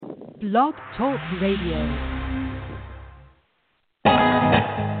Blog Talk Radio.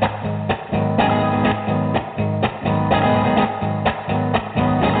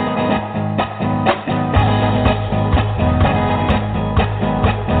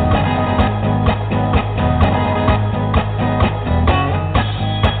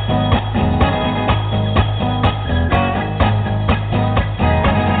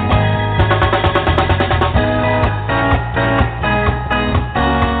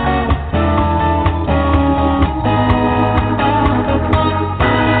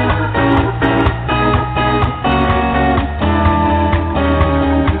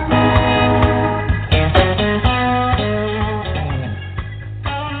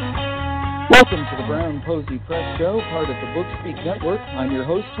 Welcome to the Posey Press Show, part of the Book Speak Network. I'm your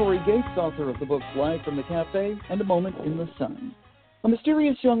host, Tory, author of the books Live from the Cafe and A Moment in the Sun. A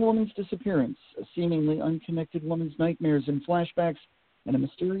mysterious young woman's disappearance, a seemingly unconnected woman's nightmares and flashbacks, and a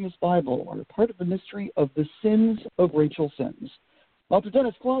mysterious Bible are part of the mystery of the sins of Rachel Sims. Dr.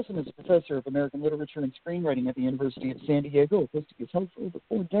 Denis Clausen is a professor of American literature and screenwriting at the University of San Diego, a post he has held for over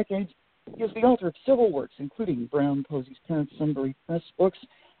 4 decades. He is the author of several works, including Brown Posey's parents' Sunbury Press books.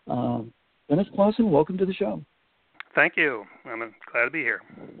 Denis Clausen, welcome to the show. Thank you. I'm glad to be here.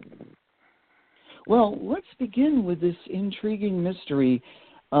 Well, let's begin with this intriguing mystery.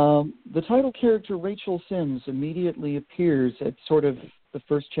 The title character, Rachel Sims, immediately appears at sort of the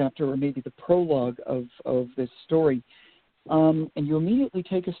first chapter or maybe the prologue of this story. And you immediately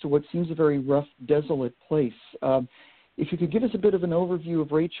take us to what seems a very rough, desolate place. If you could give us a bit of an overview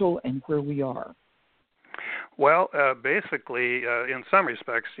of Rachel and where we are. Well, basically, in some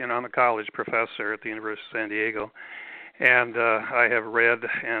respects, I'm a college professor at the University of San Diego, and I have read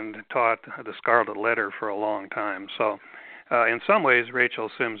and taught The Scarlet Letter for a long time. So, in some ways,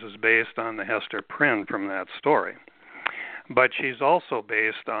 Rachel Sims is based on the Hester Prynne from that story. But she's also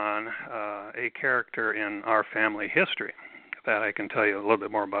based on a character in our family history that I can tell you a little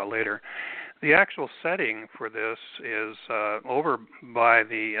bit more about later. The actual setting for this is over by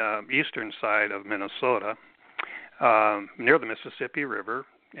the eastern side of Minnesota, near the Mississippi River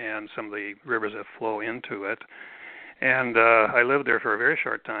and some of the rivers that flow into it. And I lived there for a very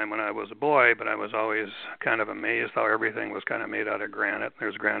short time when I was a boy, but I was always kind of amazed how everything was kind of made out of granite.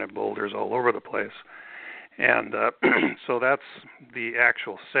 There's granite boulders all over the place. And so that's the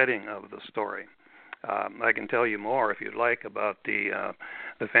actual setting of the story. I can tell you more if you'd like about the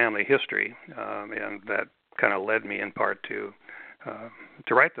family history, and that kind of led me in part to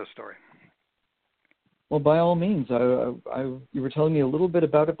write this story. Well, by all means, you were telling me a little bit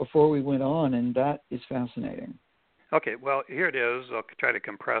about it before we went on, and that is fascinating. Okay, well, here it is. I'll try to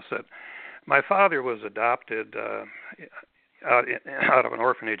compress it. My father was adopted out of an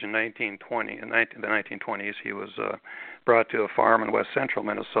orphanage in 1920. In the 1920s, he was brought to a farm in west central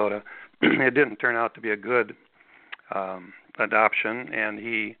Minnesota. It didn't turn out to be a good adoption, and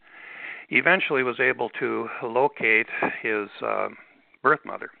he eventually was able to locate his birth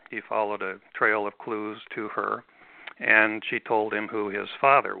mother. He followed a trail of clues to her, and she told him who his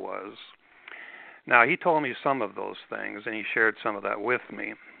father was. Now, he told me some of those things, and he shared some of that with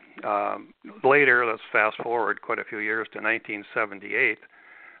me. Later, let's fast forward quite a few years to 1978,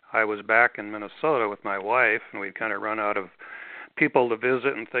 I was back in Minnesota with my wife, and we'd kind of run out of people to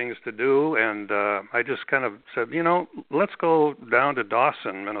visit and things to do, and I just kind of said, let's go down to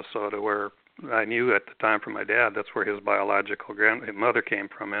Dawson, Minnesota, where I knew at the time from my dad that's where his biological grandmother came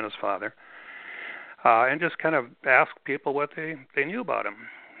from and his father, and just kind of ask people what they knew about him.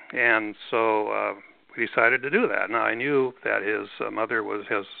 And so we decided to do that. Now, I knew that his mother was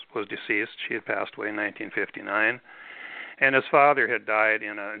deceased. She had passed away in 1959, and his father had died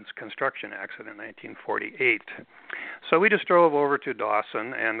in a construction accident in 1948. So we just drove over to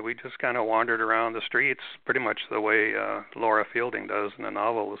Dawson, and we just kind of wandered around the streets, pretty much the way Laura Fielding does in the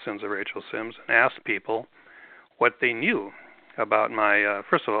novel The Sins of Rachel Sims, and asked people what they knew about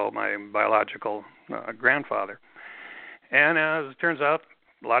first of all, my biological grandfather. And as it turns out,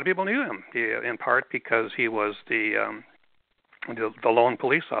 a lot of people knew him, in part because he was the lone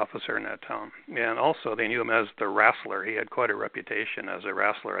police officer in that town. And also they knew him as the wrestler. He had quite a reputation as a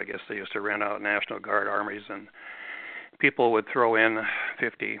wrestler. I guess they used to rent out National Guard armies, and people would throw in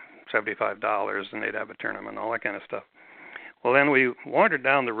 $50, $75, and they'd have a tournament and all that kind of stuff. Well, then we wandered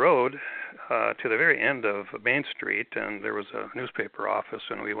down the road to the very end of Main Street, and there was a newspaper office,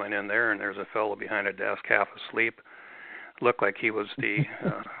 and we went in there, and there was a fellow behind a desk half asleep. Looked like he was the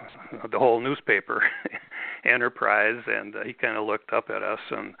whole newspaper enterprise, and he kind of looked up at us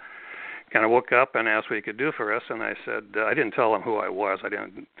and kind of woke up and asked what he could do for us. And I said, I didn't tell him who I was. I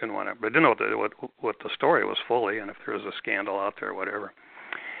didn't want to, but I didn't know what the story was fully, and if there was a scandal out there or whatever.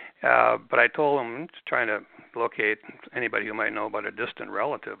 But I told him, trying to locate anybody who might know about a distant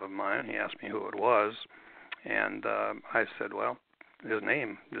relative of mine. He asked me who it was, and I said, well, his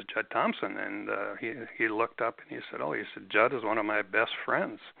name is Judd Thompson. And he looked up and he said, oh, he said, Judd is one of my best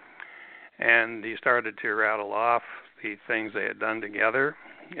friends. And he started to rattle off the things they had done together,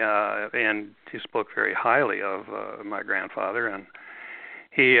 and he spoke very highly of my grandfather. And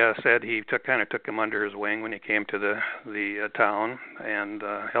he said he kind of took him under his wing when he came to the town and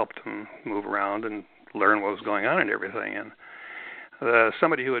helped him move around and learn what was going on and everything. And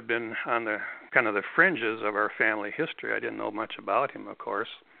somebody who had been on the kind of the fringes of our family history, I didn't know much about him, of course,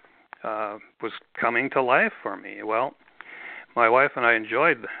 was coming to life for me. Well, my wife and I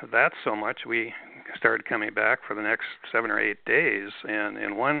enjoyed that so much, we started coming back for the next 7 or 8 days. And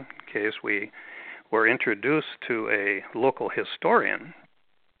in one case, we were introduced to a local historian.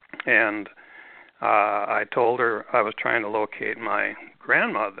 And I told her I was trying to locate my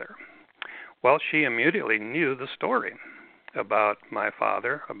grandmother. Well, she immediately knew the story about my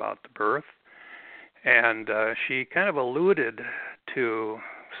father, about the birth. And she kind of alluded to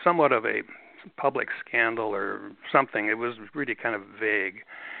somewhat of a public scandal or something. It was really kind of vague.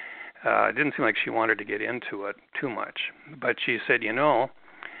 It didn't seem like she wanted to get into it too much. But she said, you know,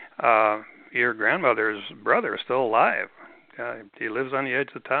 your grandmother's brother is still alive. He lives on the edge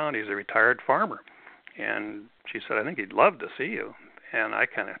of town. He's a retired farmer. And she said, I think he'd love to see you. And I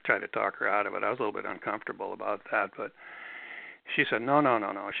kind of tried to talk her out of it. I was a little bit uncomfortable about that. But she said, no.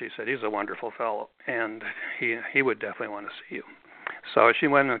 She said, he's a wonderful fellow, and he would definitely want to see you. So she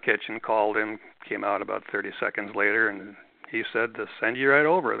went in the kitchen, called him, came out about 30 seconds later, and he said to send you right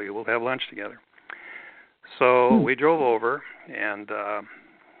over. We'll have lunch together. So we drove over, and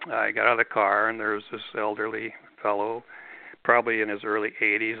I got out of the car, and there was this elderly fellow, probably in his early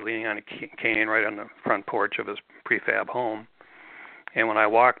 80s, leaning on a cane right on the front porch of his prefab home. And when I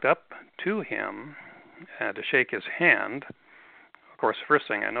walked up to him to shake his hand, of course, the first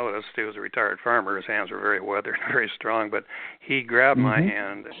thing I noticed, he was a retired farmer. His hands were very weathered, very strong, but he grabbed my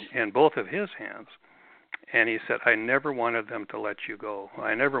hand in both of his hands, and he said, I never wanted them to let you go.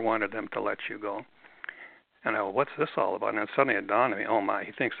 I never wanted them to let you go. And I went, what's this all about? And then suddenly it dawned on me, oh my,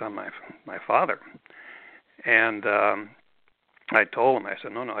 he thinks I'm my father. And I told him, I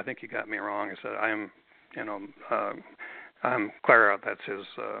said, no, I think you got me wrong. I said, I'm Clara,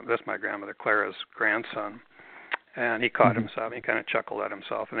 that's my grandmother, Clara's grandson. And he caught himself, he kind of chuckled at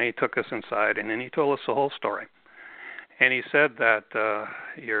himself, and then he took us inside, and then he told us the whole story. And he said that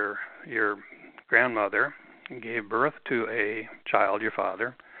your grandmother gave birth to a child, your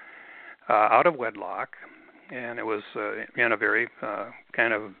father, out of wedlock, and it was in a very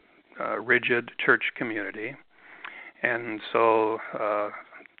kind of rigid church community. And so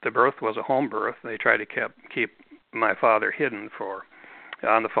the birth was a home birth. They tried to keep my father hidden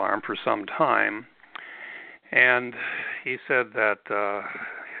on the farm for some time. And he said that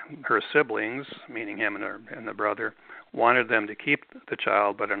her siblings, meaning him and the brother, wanted them to keep the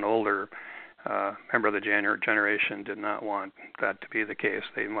child, but an older member of the generation did not want that to be the case.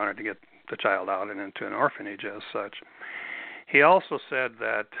 They wanted to get the child out and into an orphanage as such. He also said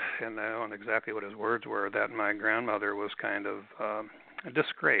that, and I don't know exactly what his words were, that my grandmother was kind of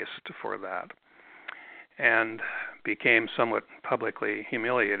disgraced for that and became somewhat publicly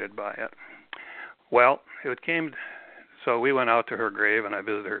humiliated by it. Well, so we went out to her grave, and I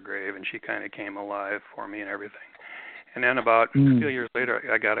visited her grave, and she kind of came alive for me and everything. And then about a few years later,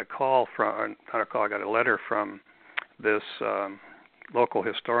 I got I got a letter from this local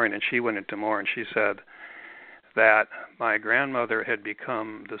historian, and she went into more, and she said that my grandmother had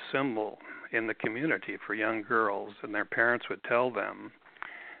become the symbol in the community for young girls, and their parents would tell them,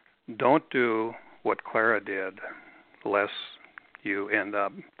 don't do what Clara did, lest you end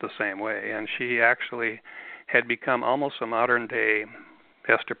up the same way. And she actually had become almost a modern-day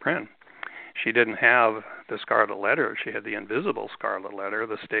Esther Prynne. She didn't have the scarlet letter. She had the invisible scarlet letter,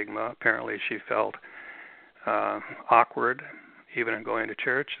 the stigma. Apparently she felt awkward even in going to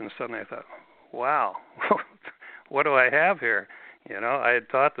church, and suddenly I thought, wow, what do I have here? I had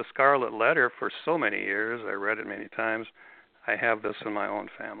taught the scarlet letter for so many years. I read it many times. I have this in my own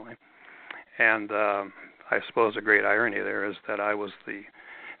family. And I suppose a great irony there is that I was the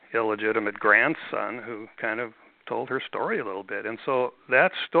illegitimate grandson who kind of told her story a little bit. And so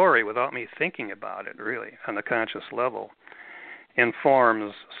that story, without me thinking about it really on the conscious level,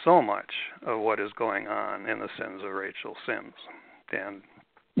 informs so much of what is going on in the sins of Rachel Sims. And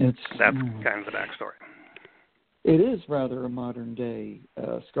that's kind of the backstory. It is rather a modern-day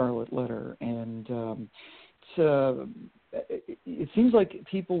scarlet letter, and it seems like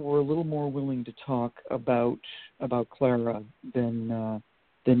people were a little more willing to talk about Clara than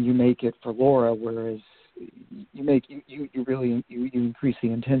than you make it for Laura, whereas you really increase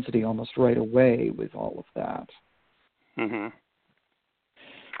the intensity almost right away with all of that. Mm-hmm.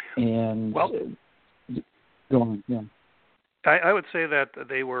 And well, go on, yeah. I would say that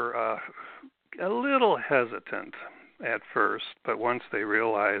they were a little hesitant at first, but once they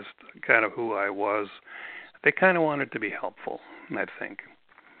realized kind of who I was, they kind of wanted to be helpful, I think.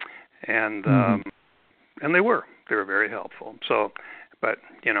 And and they were very helpful. So, but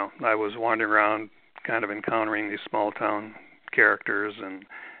I was wandering around, kind of encountering these small town characters, and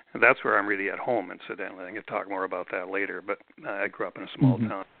that's where I'm really at home. Incidentally, I can talk more about that later. But I grew up in a small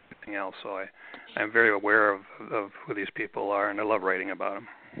town, and everything else, so I'm very aware of who these people are, and I love writing about them.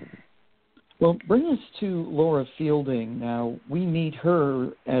 Well, bring us to Laura Fielding. Now, we meet her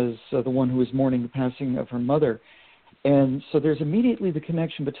as the one who is mourning the passing of her mother. And so there's immediately the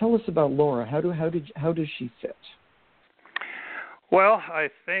connection, but tell us about Laura. How does she fit? Well, I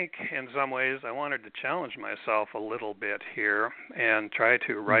think in some ways I wanted to challenge myself a little bit here and try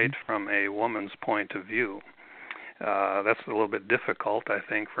to write from a woman's point of view. That's a little bit difficult, I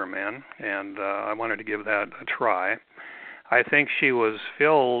think, for men, and I wanted to give that a try. I think she was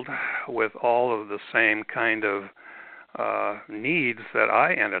filled with all of the same kind of needs that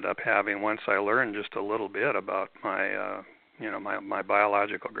I ended up having once I learned just a little bit about my my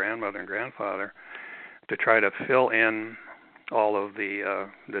biological grandmother and grandfather, to try to fill in all of the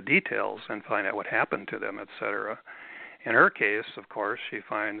details and find out what happened to them, etc. In her case, of course,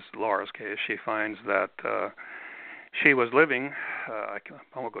 Laura's case, she finds that she was living, I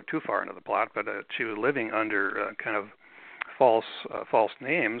won't go too far into the plot, but she was living under kind of false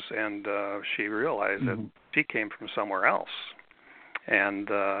names, and she realized that she came from somewhere else, and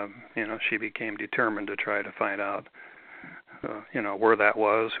she became determined to try to find out where that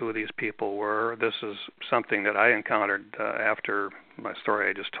was, who these people were. This is something that I encountered after my story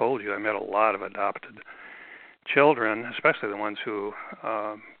I just told you. I met a lot of adopted children, especially the ones who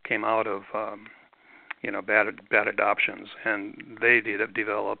came out of bad adoptions, and they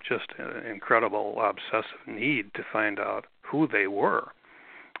developed just an incredible obsessive need to find out who they were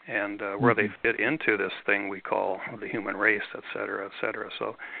and where they fit into this thing we call the human race, et cetera, et cetera.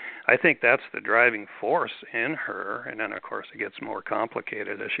 So I think that's the driving force in her, and then of course it gets more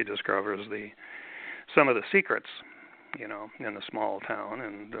complicated as she discovers some of the secrets, in the small town,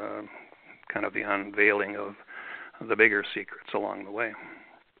 and kind of the unveiling of the bigger secrets along the way.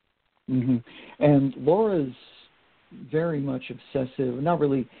 Mm-hmm. And Laura's very much obsessive. Not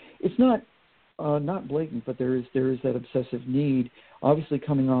really. It's not blatant, but there is that obsessive need, obviously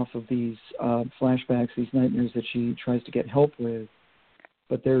coming off of these flashbacks, these nightmares that she tries to get help with.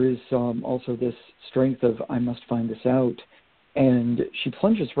 But there is also this strength of, I must find this out, and she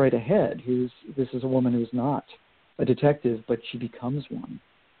plunges right ahead. This is a woman who's not a detective, but she becomes one.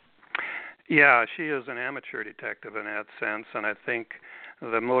 Yeah, she is an amateur detective in that sense, and I think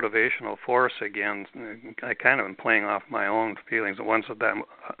the motivational force, again, I kind of am playing off my own feelings. Once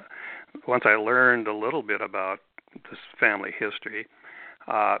I learned a little bit about this family history,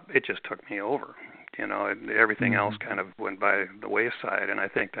 it just took me over. Everything else kind of went by the wayside, and I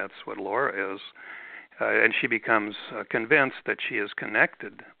think that's what Laura is. And she becomes convinced that she is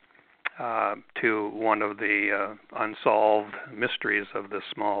connected to one of the unsolved mysteries of this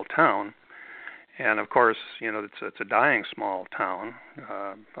small town. And of course, it's a dying small town.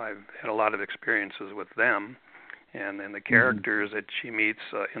 I've had a lot of experiences with them, and the characters that she meets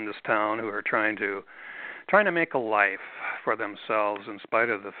in this town who are trying to make a life for themselves in spite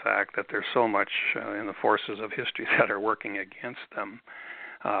of the fact that there's so much in the forces of history that are working against them.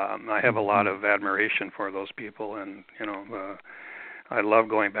 I have a lot of admiration for those people, and I love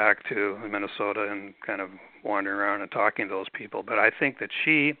going back to Minnesota and kind of wandering around and talking to those people. But I think that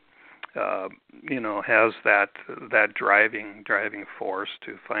she has that driving force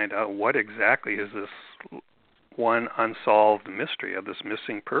to find out what exactly is this one unsolved mystery of this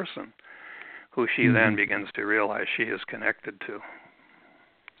missing person, who she then begins to realize she is connected to.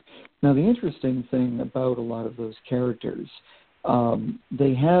 Now, the interesting thing about a lot of those characters,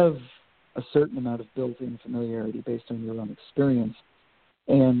 they have a certain amount of built-in familiarity based on your own experience.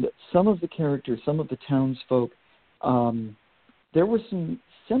 And some of the characters, some of the townsfolk, there were some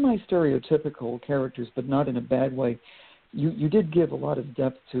semi-stereotypical characters, but not in a bad way. You did give a lot of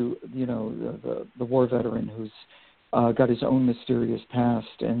depth to, the war veteran who's got his own mysterious past,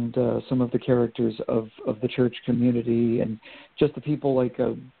 and some of the characters of the church community, and just the people like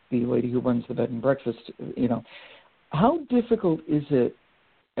the lady who runs the bed and breakfast. How difficult is it,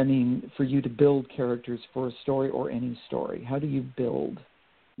 for you to build characters for a story or any story? How do you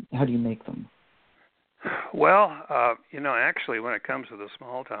make them? Well, actually, when it comes to the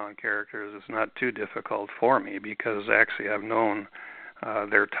small town characters, it's not too difficult for me because actually I've known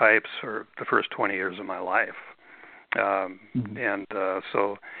their types for the first 20 years of my life. And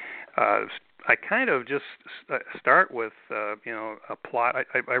so I kind of just start with, a plot.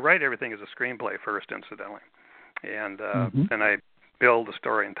 I write everything as a screenplay first, incidentally. And then I build the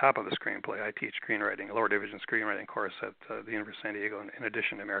story on top of the screenplay. I teach screenwriting, a lower division screenwriting course at the University of San Diego in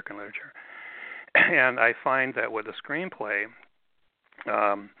addition to American literature. And I find that with a screenplay,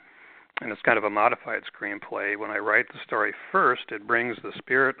 and it's kind of a modified screenplay, when I write the story first, it brings the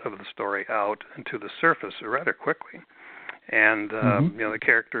spirit of the story out into the surface rather quickly. And, the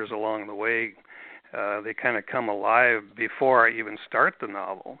characters along the way, they kind of come alive before I even start the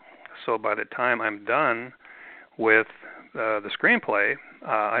novel. So by the time I'm done with the screenplay,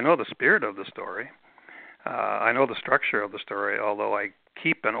 I know the spirit of the story. I know the structure of the story, although I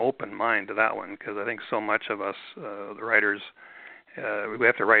keep an open mind to that one because I think so much of us, the writers, we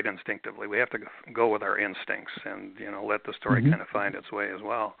have to write instinctively. We have to go with our instincts and, let the story kind of find its way as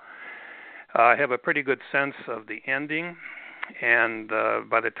well. I have a pretty good sense of the ending, and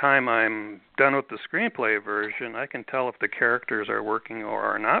by the time I'm done with the screenplay version, I can tell if the characters are working or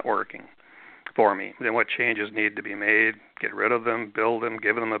are not working for me, then what changes need to be made, get rid of them, build them,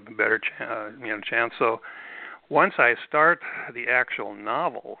 give them a better chance. So once I start the actual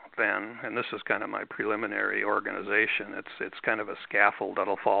novel, then, and this is kind of my preliminary organization, it's kind of a scaffold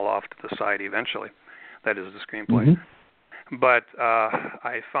that'll fall off to the side eventually. That is the screenplay. But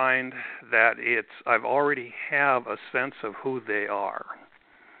I find that I've already have a sense of who they are.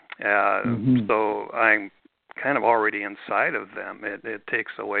 So I'm kind of already inside of them. It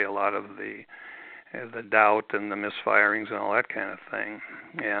takes away a lot of the doubt and the misfirings and all that kind of thing.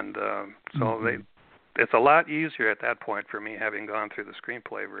 And it's a lot easier at that point for me, having gone through the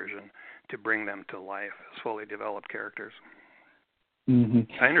screenplay version, to bring them to life as fully developed characters.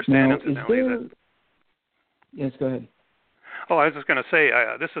 I understand, now, incidentally, that... Yes, go ahead. Oh, I was just going to say,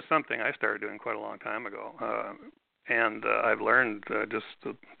 this is something I started doing quite a long time ago. And I've learned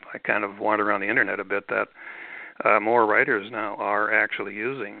I kind of wander around the internet a bit, that more writers now are actually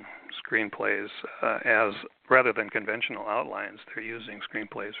using screenplays as, rather than conventional outlines, they're using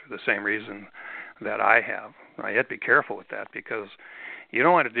screenplays for the same reason that I have. I have to be careful with that because you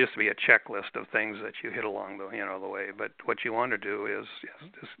don't want it just to be a checklist of things that you hit along the way. But what you want to do is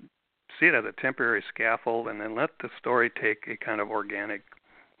just see it as a temporary scaffold and then let the story take a kind of organic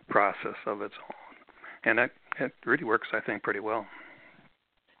process of its own. And it really works, I think, pretty well.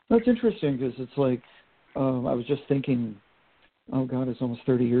 That's interesting because it's like, I was just thinking, oh God, it's almost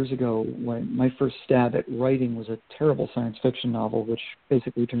 30 years ago when my first stab at writing was a terrible science fiction novel, which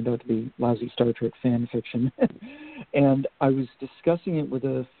basically turned out to be lousy Star Trek fan fiction. And I was discussing it with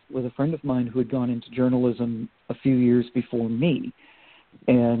a friend of mine who had gone into journalism a few years before me.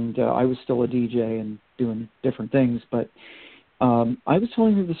 And I was still a DJ and doing different things, but I was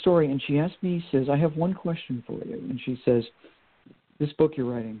telling her the story, and she asked me, says, I have one question for you. And she says, this book you're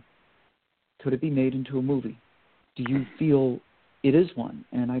writing, could it be made into a movie? Do you feel it is one?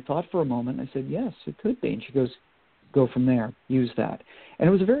 And I thought for a moment. I said, yes, it could be. And she goes, go from there. Use that. And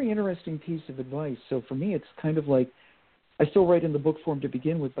it was a very interesting piece of advice. So for me, it's kind of like I still write in the book form to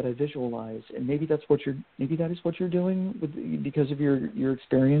begin with, but I visualize. And maybe that is what you're doing because of your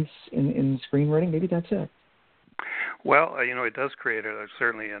experience in screenwriting. Maybe that's it. Well, it does create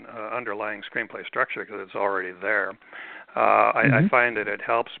certainly an underlying screenplay structure because it's already there. I find that it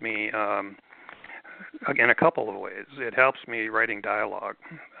helps me in a couple of ways. It helps me writing dialogue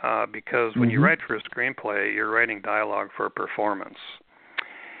because when you write for a screenplay, you're writing dialogue for performance.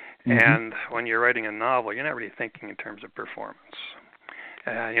 And when you're writing a novel, you're not really thinking in terms of performance.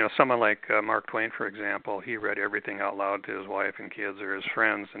 Someone like Mark Twain, for example, he read everything out loud to his wife and kids or his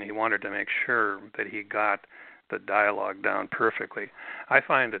friends, and he wanted to make sure that he got the dialogue down perfectly. I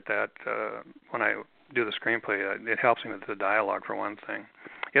find that when I do the screenplay, it helps me with the dialogue, for one thing.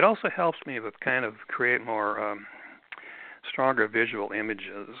 It also helps me with kind of create more stronger visual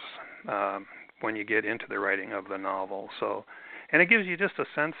images when you get into the writing of the novel. And it gives you just a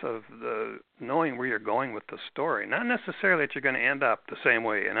sense of knowing where you're going with the story. Not necessarily that you're going to end up the same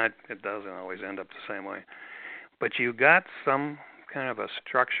way, and it doesn't always end up the same way. But you got some kind of a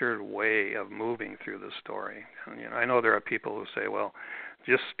structured way of moving through the story. And, I know there are people who say, well,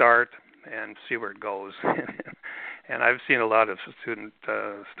 just start and see where it goes. And I've seen a lot of student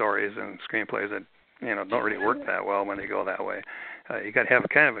stories and screenplays that don't really work that well when they go that way. You got to have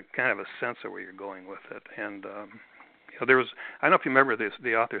kind of a sense of where you're going with it. And there was, I don't know if you remember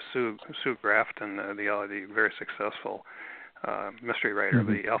the author Sue Grafton, the very successful mystery writer of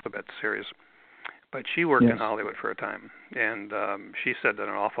the Alphabet series. But she worked Yes. in Hollywood for a time, and she said that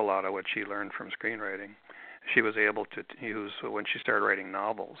an awful lot of what she learned from screenwriting, she was able to use when she started writing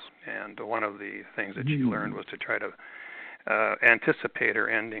novels. And one of the things that she learned was to try to anticipate her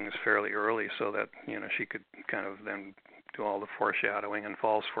endings fairly early, so that she could kind of then do all the foreshadowing and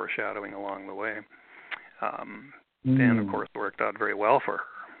false foreshadowing along the way. And of course, it worked out very well for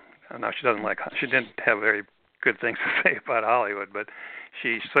her. Now she didn't have very good things to say about Hollywood, but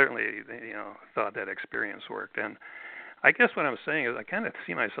she certainly thought that experience worked. And I guess what I'm saying is I kind of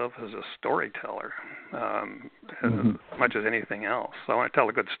see myself as a storyteller as much as anything else. So I want to tell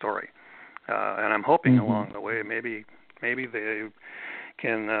a good story, and I'm hoping along the way maybe they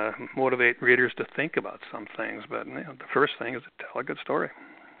can motivate readers to think about some things. But the first thing is to tell a good story.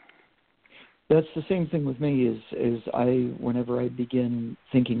 That's the same thing with me. Is whenever I begin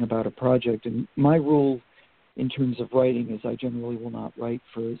thinking about a project, and my rule in terms of writing is I generally will not write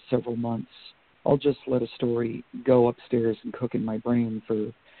for several months. I'll just let a story go upstairs and cook in my brain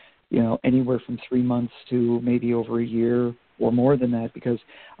for, anywhere from 3 months to maybe over a year or more than that, because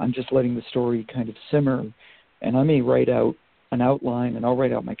I'm just letting the story kind of simmer. And I may write out an outline, and I'll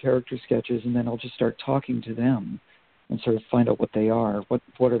write out my character sketches, and then I'll just start talking to them and sort of find out what they are, what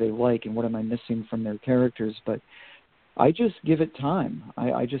are they like, and what am I missing from their characters. But I just give it time.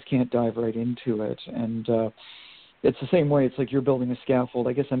 I just can't dive right into it. And it's the same way. It's like you're building a scaffold.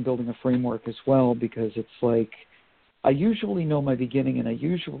 I guess I'm building a framework as well, because it's like I usually know my beginning and I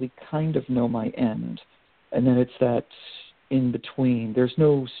usually kind of know my end. And then it's that in between. There's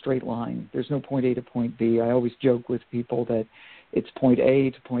no straight line. There's no point A to point B. I always joke with people that it's point A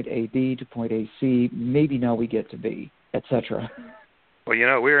to point AB to point AC. Maybe now we get to B, etc. Well,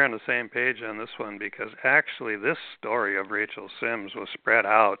 we're on the same page on this one, because actually this story of Rachel Sims was spread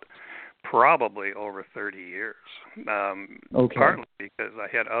out probably over 30 years. Partly because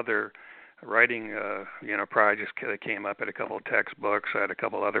I had other writing, projects that came up. I had a couple of textbooks. I had a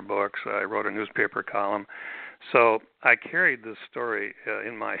couple other books. I wrote a newspaper column. So I carried this story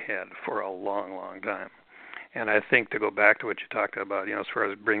in my head for a long, long time. And I think, to go back to what you talked about, as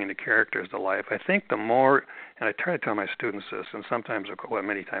far as bringing the characters to life, I think the more, and I try to tell my students this, and sometimes,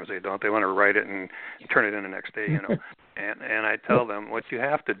 many times they don't. They want to write it and turn it in the next day, and I tell them what you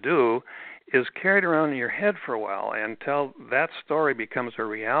have to do is carry it around in your head for a while until that story becomes a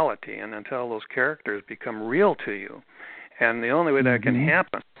reality, and until those characters become real to you. And the only way that can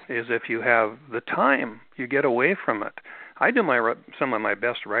happen is if you have the time. You get away from it. I do some of my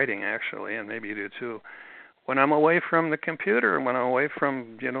best writing, actually, and maybe you do too, when I'm away from the computer and when I'm away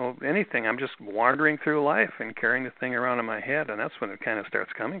from, anything. I'm just wandering through life and carrying the thing around in my head, and that's when it kind of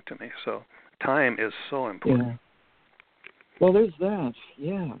starts coming to me. So time is so important. Yeah. Well, there's that,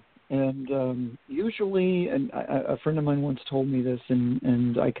 yeah. And usually, and a friend of mine once told me this,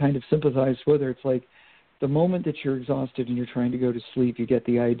 and I kind of sympathize with her. It's like the moment that you're exhausted and you're trying to go to sleep, you get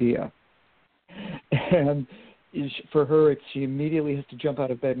the idea. And for her, she immediately has to jump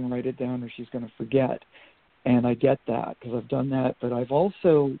out of bed and write it down, or she's going to forget. And I get that, because I've done that. But I've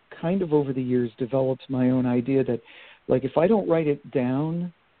also kind of over the years developed my own idea that, like, if I don't write it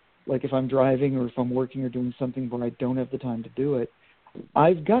down, like if I'm driving or if I'm working or doing something where I don't have the time to do it,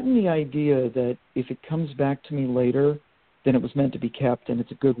 I've gotten the idea that if it comes back to me later, then it was meant to be kept and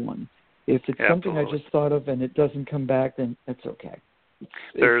it's a good one. If it's something I just thought of and it doesn't come back, then it's okay.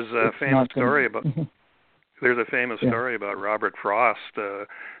 There's a famous story about story about Robert Frost,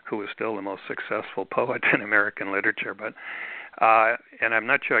 who is still the most successful poet in American literature. But and I'm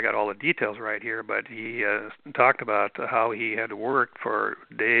not sure I got all the details right here, but he talked about how he had worked for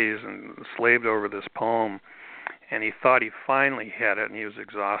days and slaved over this poem, and he thought he finally had it, and he was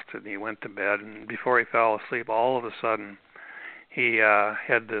exhausted, and he went to bed. And before he fell asleep, all of a sudden, he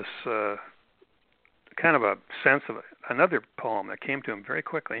had this kind of a sense of another poem that came to him very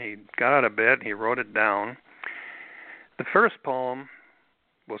quickly. He got out of bed, and he wrote it down. The first poem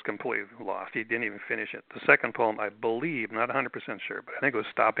was completely lost. He didn't even finish it. The second poem, I believe, not 100% sure, but I think it was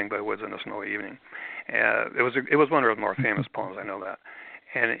Stopping by Woods on a Snowy Evening. It was one of his more famous poems, I know that.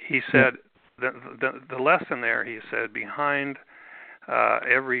 And he said, the lesson there, he said, behind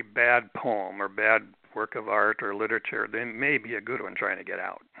every bad poem or bad work of art or literature, there may be a good one trying to get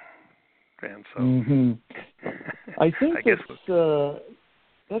out. And so I think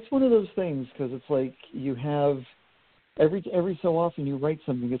that's one of those things, because it's like you have every so often you write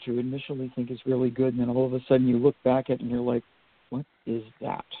something that you initially think is really good, and then all of a sudden you look back at it and you're like, what is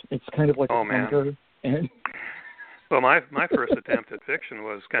that? It's kind of like a clunker. Well, my first attempt at fiction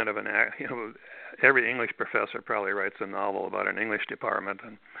was kind of every English professor probably writes a novel about an English department,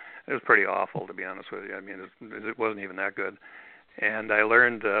 and it was pretty awful, to be honest with you. I mean, it wasn't even that good. And I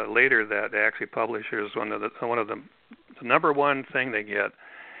learned later that actually publishers, one of the number one thing they get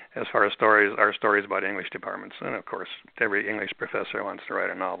as far as stories are stories about English departments. And of course, every English professor wants to write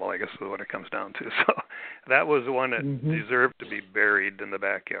a novel, I guess is what it comes down to. So that was one that deserved to be buried in the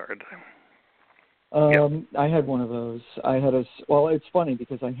backyard. I had one of those. It's funny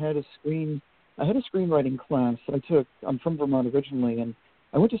because I had a screenwriting class that I took. I'm from Vermont originally, and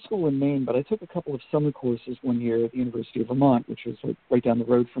I went to school in Maine, but I took a couple of summer courses one year at the University of Vermont, which was right down the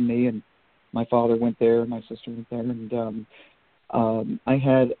road from me, and my father went there, and my sister went there, and I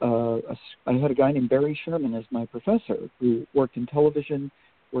had a guy named Barry Sherman as my professor who worked in television,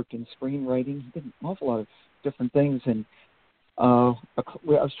 worked in screenwriting. He did an awful lot of different things, and I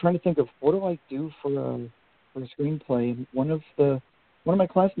was trying to think of what do I do for a screenplay, and one of my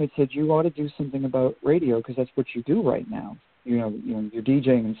classmates said you ought to do something about radio because that's what you do right now. You know, you're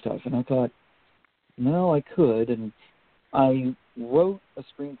DJing and stuff. And I thought, no, I could, and I wrote a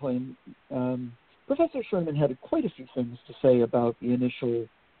screenplay. Professor Sherman had quite a few things to say about the initial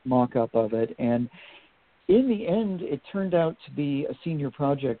mock-up of it, and in the end, it turned out to be a senior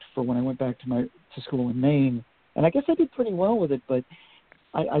project for when I went back to school in Maine, and I guess I did pretty well with it, but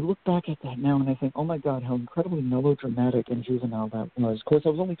I look back at that now and I think, oh my God, how incredibly melodramatic and juvenile that was. Of course, I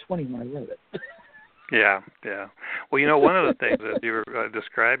was only 20 when I wrote it. Yeah. Well, one of the things that you were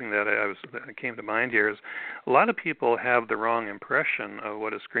describing that came to mind here is a lot of people have the wrong impression of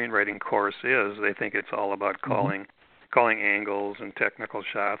what a screenwriting course is. They think it's all about calling angles and technical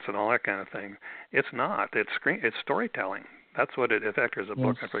shots and all that kind of thing. It's not. It's storytelling. That's what it. In fact, there's a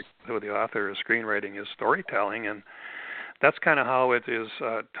book with the author of screenwriting is storytelling, and that's kind of how it is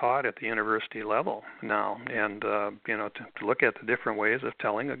taught at the university level now, and to look at the different ways of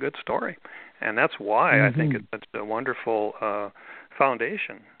telling a good story, and that's why I think it's a wonderful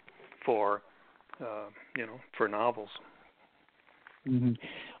foundation for for novels.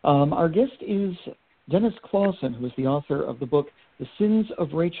 Our guest is Denis Clausen, who is the author of the book "The Sins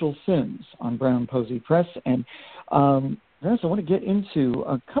of Rachel Sims" on Brown Posey Press, and Denis, I want to get into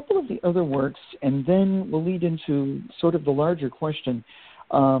a couple of the other works, and then we'll lead into sort of the larger question.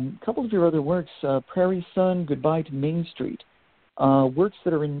 A couple of your other works, Prairie Sun, Goodbye to Main Street, works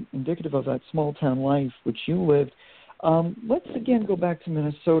that are indicative of that small-town life which you lived. Let's again go back to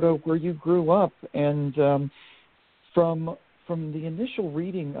Minnesota, where you grew up, and from the initial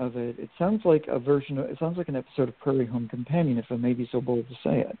reading of it, it sounds like it sounds like an episode of Prairie Home Companion, if I may be so bold to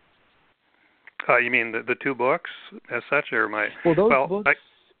say it. You mean the two books as such, or my? Well, those books.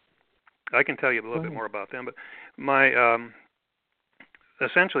 I can tell you a little bit more about them, but my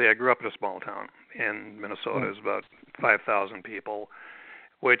essentially, I grew up in a small town in Minnesota. It was about 5,000 people,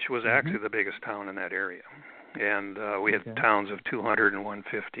 which was actually the biggest town in that area, and we had towns of 200 and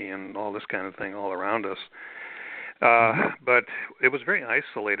 150 and all this kind of thing all around us. But it was very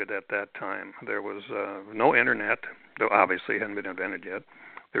isolated at that time. There was no internet, though obviously it hadn't been invented yet.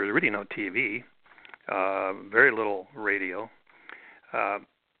 There was really no TV, very little radio.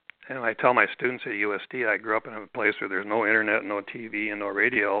 And I tell my students at USD, I grew up in a place where there's no internet, no TV, and no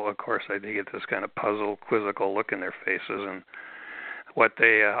radio. Of course, I get this kind of puzzled, quizzical look in their faces. And what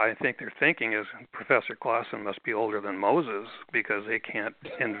I think they're thinking is Professor Clausen must be older than Moses because they can't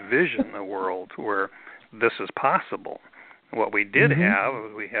envision a world where this is possible. What we did have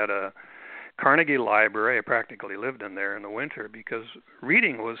was we had a Carnegie Library. I practically lived in there in the winter because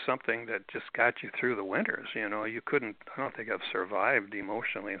reading was something that just got you through the winters. You couldn't. I don't think I've survived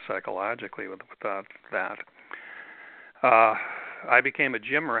emotionally and psychologically without that. I became a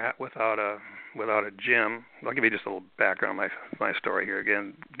gym rat without a gym. I'll give you just a little background on my story here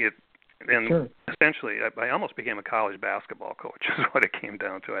again. Sure. Essentially, I almost became a college basketball coach. Is what it came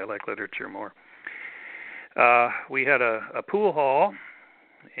down to. I like literature more. We had a pool hall.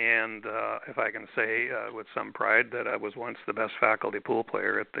 And if I can say with some pride that I was once the best faculty pool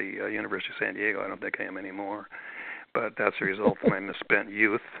player at the University of San Diego. I don't think I am anymore, but that's a result of my misspent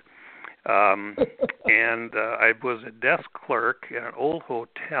youth. And I was a desk clerk in an old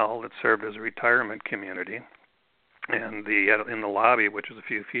hotel that served as a retirement community. And in the lobby, which was a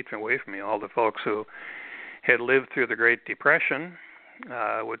few feet away from me, all the folks who had lived through the Great Depression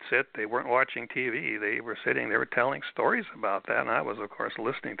would sit. They weren't watching TV. They were sitting. They were telling stories about that, and I was, of course,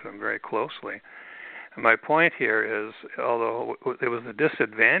 listening to them very closely. And my point here is, although it was the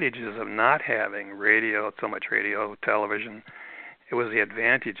disadvantages of not having so much radio, television, it was the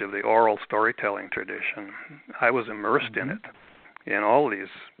advantage of the oral storytelling tradition. I was immersed in it, in all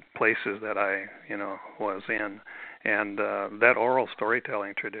these places that I, was in. And that oral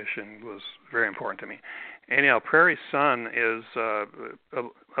storytelling tradition was very important to me. Anyhow, Prairie Son is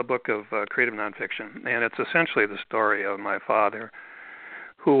a book of creative nonfiction, and it's essentially the story of my father,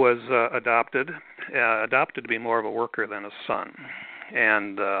 who was adopted to be more of a worker than a son.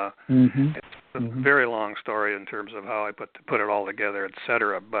 And it's a very long story in terms of how I put it all together, et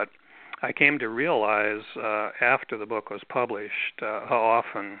cetera. But I came to realize after the book was published how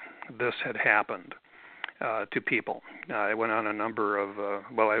often this had happened to people. I went on a number of,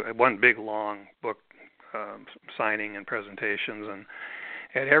 one big long book signing and presentations, and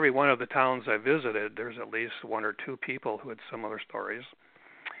at every one of the towns I visited, there's at least one or two people who had similar stories.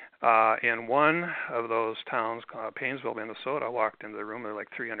 In one of those towns, Painesville, Minnesota, I walked into the room, there were like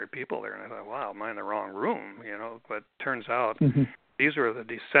 300 people there, and I thought, wow, am I in the wrong room? But turns out these were the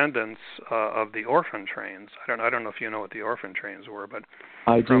descendants of the orphan trains. I don't know if you know what the orphan trains were, but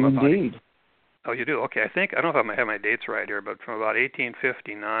I do indeed. Oh, you do? Okay, I don't know if I have my dates right here, but from about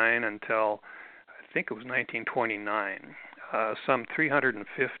 1859 until I think it was 1929, some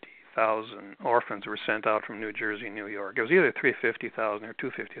 350,000 orphans were sent out from New Jersey and New York. It was either 350,000 or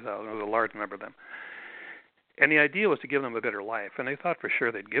 250,000. It was a large number of them. And the idea was to give them a better life, and they thought for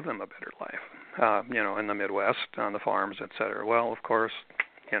sure they'd give them a better life, in the Midwest, on the farms, et cetera. Well, of course,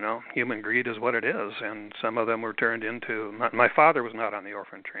 human greed is what it is, and some of them were turned into... My father was not on the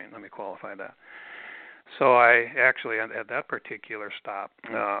orphan train, let me qualify that. So I actually, at that particular stop,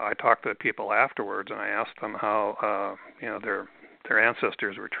 I talked to the people afterwards, and I asked them how, their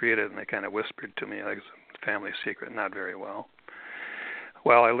ancestors were treated, and they kind of whispered to me, like it's a family secret, not very well.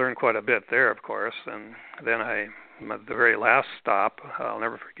 Well, I learned quite a bit there, of course, and then the very last stop, I'll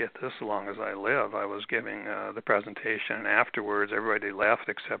never forget this as long as I live, I was giving the presentation, and afterwards everybody left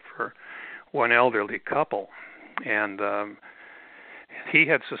except for one elderly couple, and he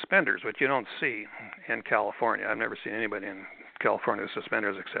had suspenders, which you don't see in California. I've never seen anybody in California with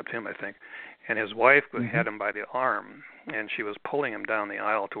suspenders except him, I think. And his wife had him by the arm, and she was pulling him down the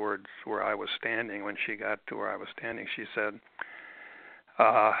aisle towards where I was standing. When she got to where I was standing, she said,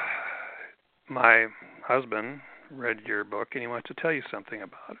 my husband read your book, and he wants to tell you something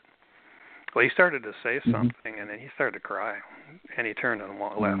about it. Well, he started to say something, and then he started to cry, and he turned and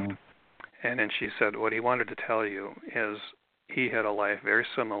left. And then she said, what he wanted to tell you is he had a life very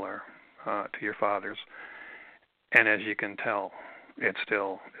similar to your father's, and as you can tell, it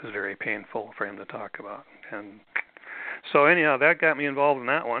still is very painful for him to talk about. And so anyhow, that got me involved in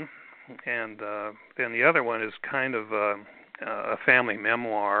that one. And then the other one is kind of a family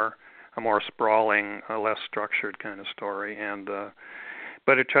memoir, a more sprawling, less structured kind of story, and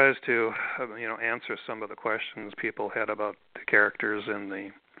but it tries to answer some of the questions people had about the characters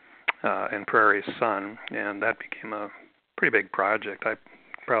in Prairie Son, and that became a pretty big project. I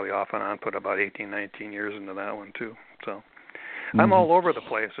probably off and on put about 18, 19 years into that one too. So I'm all over the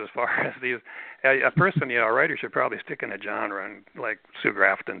place as far as these. A person, a writer should probably stick in a genre, and like Sue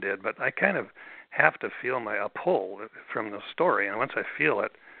Grafton did, but I kind of have to feel a pull from the story, and once I feel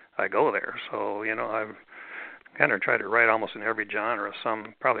it, I go there. So, I've kind of tried to write almost in every genre,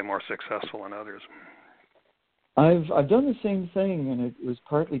 some probably more successful than others. I've done the same thing, and it was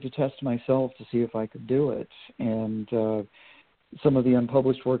partly to test myself to see if I could do it. And some of the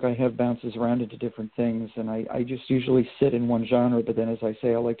unpublished work I have bounces around into different things, and I just usually sit in one genre, but then, as I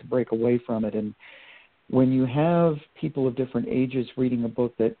say, I like to break away from it. And when you have people of different ages reading a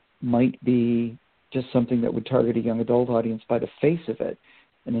book that might be just something that would target a young adult audience by the face of it,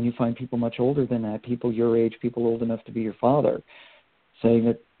 and then you find people much older than that, people your age, people old enough to be your father, saying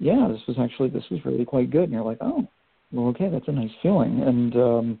that, yeah, this was really quite good. And you're like, oh, well, okay, that's a nice feeling.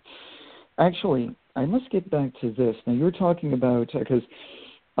 And actually, I must get back to this. Now, you're talking about, because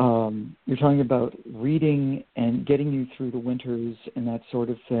you're talking about reading and getting you through the winters and that sort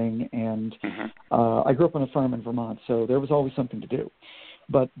of thing. And I grew up on a farm in Vermont, so there was always something to do.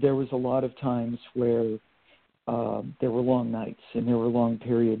 But there was a lot of times where there were long nights, and there were long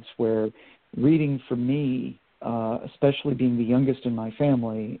periods where reading for me, especially being the youngest in my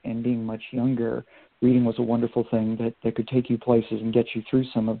family and being much younger, reading was a wonderful thing that could take you places and get you through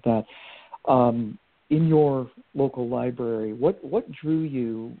some of that. In your local library, what drew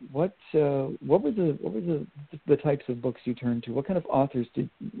you? What were the types of books you turned to? What kind of authors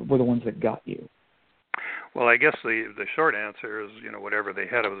were the ones that got you? Well, I guess the short answer is, whatever they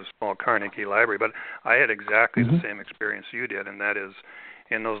had. It was a small Carnegie library, but I had exactly the same experience you did, and that is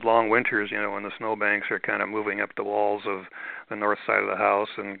in those long winters, when the snowbanks are kind of moving up the walls of the north side of the house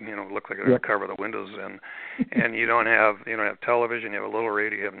and, look like they're going to cover the windows, and you don't have television, you have a little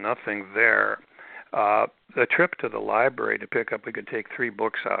radio, you have nothing there. The trip to the library to pick up, we could take 3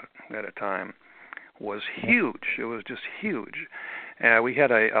 books out at a time, was huge. It was just huge. We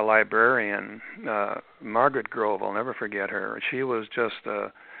had a librarian, Margaret Grove. I'll never forget her. She was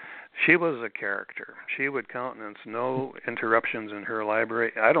she was a character. She would countenance no interruptions in her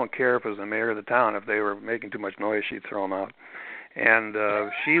library. I don't care if it was the mayor of the town. If they were making too much noise, she'd throw them out. And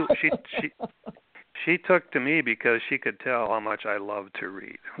she took to me because she could tell how much I loved to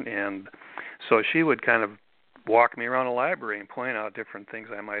read. And so she would kind of walk me around the library and point out different things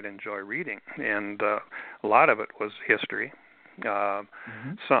I might enjoy reading. And a lot of it was history. So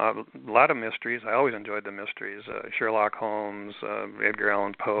a lot of mysteries. I always enjoyed the mysteries. Sherlock Holmes, Edgar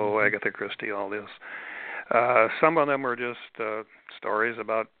Allan Poe, Agatha Christie, all this. Some of them were just stories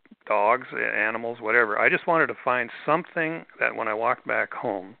about dogs, animals, whatever. I just wanted to find something that when I walked back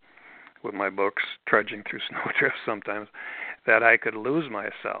home with my books, trudging through snowdrifts sometimes, that I could lose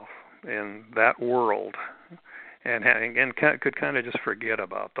myself in that world and could kind of just forget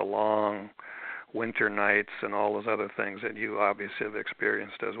about the long winter nights and all those other things that you obviously have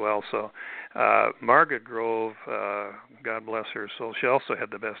experienced as well. So Margaret Grove, God bless her soul, she also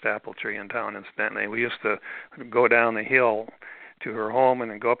had the best apple tree in town, incidentally. We used to go down the hill to her home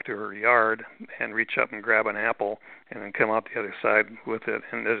and then go up to her yard and reach up and grab an apple and then come out the other side with it.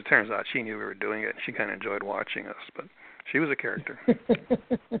 And as it turns out, she knew we were doing it, and she kind of enjoyed watching us. But she was a character.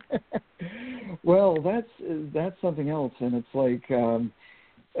 Well, that's something else, and it's like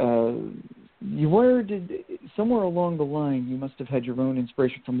somewhere along the line you must have had your own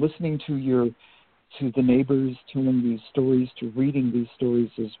inspiration from listening to the neighbors telling these stories to reading these stories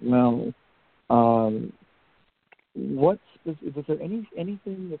as well. Was there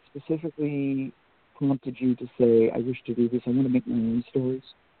anything that specifically prompted you to say, I wish to do this, I want to make my own stories?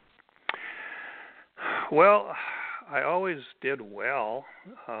 Well, I always did well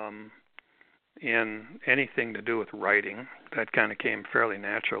in anything to do with writing. That kind of came fairly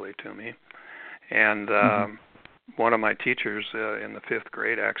naturally to me. And one of my teachers in the 5th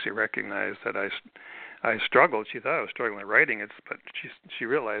grade actually recognized that I struggled. She thought I was struggling with writing, but she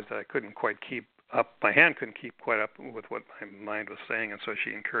realized that I couldn't quite keep up. My hand couldn't keep quite up with what my mind was saying, and so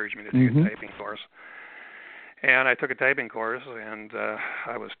she encouraged me to take a typing course. And I took a typing course, and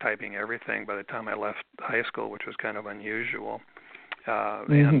I was typing everything by the time I left high school, which was kind of unusual.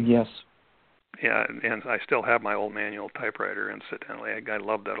 Yes. Yeah, and I still have my old manual typewriter, incidentally. I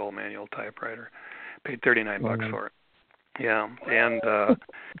love that old manual typewriter. Paid $39 for it. Yeah, and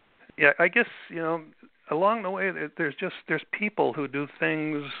I guess, along the way, there's people who do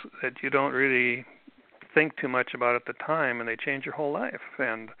things that you don't really think too much about at the time, and they change your whole life.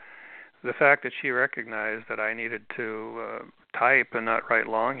 And the fact that she recognized that I needed to type and not write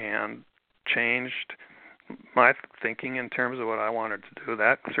longhand changed my thinking in terms of what I wanted to do.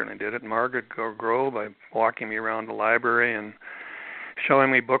 That certainly did it. Margaret Grove, by walking me around the library and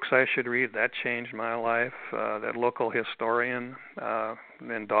showing me books I should read, that changed my life. That local historian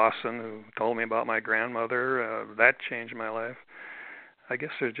in Dawson who told me about my grandmother, that changed my life. I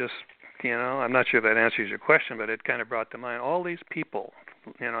guess there's just, I'm not sure if that answers your question, but it kind of brought to mind all these people,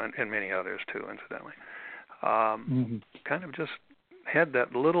 and many others too, incidentally, kind of just had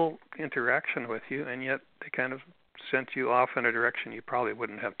that little interaction with you, and yet they kind of sent you off in a direction you probably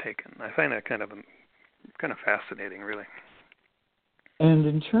wouldn't have taken. I find that kind of fascinating, really. And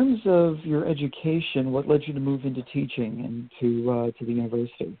in terms of your education, what led you to move into teaching and to the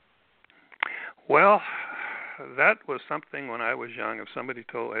university? Well, that was something when I was young. If somebody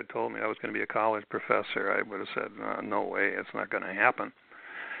had told me I was going to be a college professor, I would have said, no way, it's not going to happen.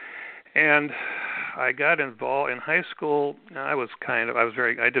 And I got involved in high school. I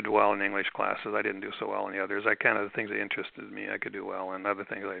did well in English classes. I didn't do so well in the others. The things that interested me, I could do well, and other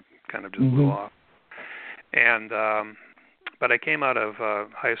things I kind of just blew off. And but I came out of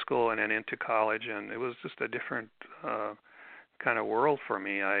high school and then into college, and it was just a different kind of world for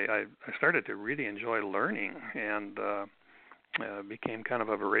me. I started to really enjoy learning, and became kind of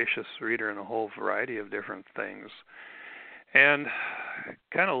a voracious reader in a whole variety of different things. And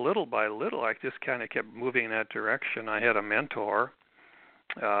kind of little by little, I just kind of kept moving in that direction. I had a mentor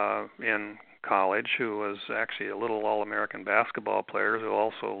in college who was actually a little all-American basketball player who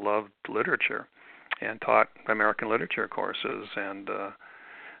also loved literature and taught American literature courses. And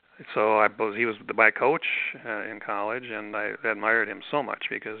so he was my coach in college, and I admired him so much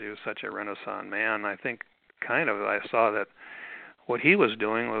because he was such a Renaissance man. I think I saw that what he was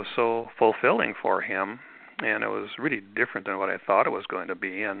doing was so fulfilling for him, and it was really different than what I thought it was going to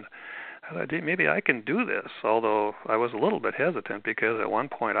be. And I thought, gee, maybe I can do this, although I was a little bit hesitant because at one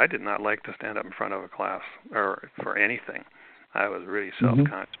point I did not like to stand up in front of a class or for anything. I was really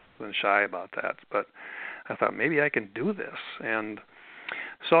self-conscious and shy about that. But I thought, maybe I can do this. And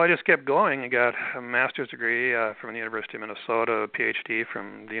So I just kept going and got a master's degree from the University of Minnesota, a PhD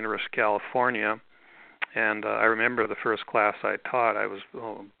from the University of California. And I remember the first class I taught, I was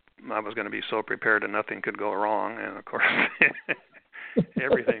going to be so prepared that nothing could go wrong. And of course,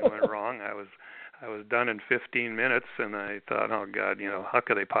 everything went wrong. I was done in 15 minutes, and I thought, oh God, how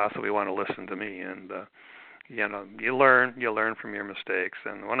could they possibly want to listen to me? And you learn from your mistakes.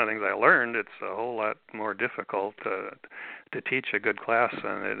 And one of the things I learned, it's a whole lot more difficult to teach a good class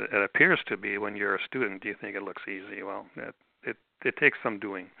than it appears to be when you're a student. You think it looks easy. Well, it takes some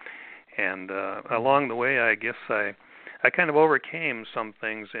doing. And along the way, I guess I kind of overcame some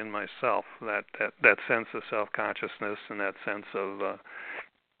things in myself, that sense of self-consciousness and that sense of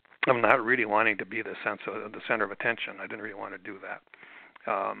not really wanting to be the center of attention. I didn't really want to do that.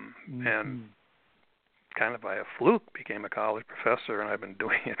 And kind of by a fluke became a college professor, and I've been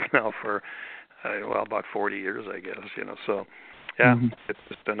doing it now for about 40 years, I guess. So yeah, it's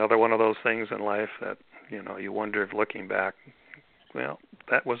just another one of those things in life that you wonder if looking back, well,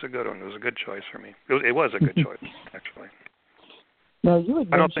 that was a good one. It was a good choice for me. It was a good choice, actually. Now, you had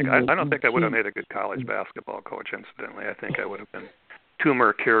I don't think I would have made a good college basketball coach. Incidentally, I think I would have been too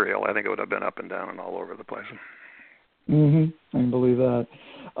mercurial. I think it would have been up and down and all over the place. I can believe that.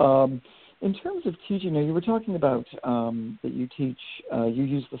 In terms of teaching, now you were talking about that you teach. You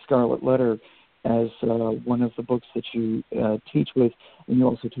use the Scarlet Letter as one of the books that you teach with, and you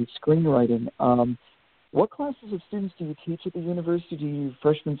also teach screenwriting. What classes of students do you teach at the university? Do you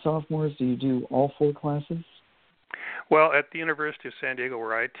freshmen, sophomores? Do you do all 4 classes? Well, at the University of San Diego,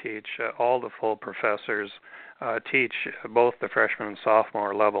 where I teach, all the full professors teach both the freshman and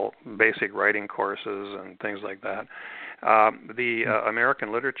sophomore level basic writing courses and things like that. The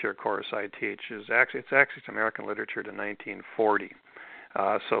American literature course I teach is actually American literature to 1940.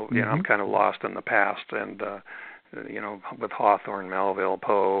 So I'm kind of lost in the past, and with Hawthorne, Melville,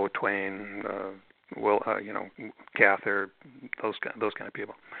 Poe, Twain, Cather, those kind of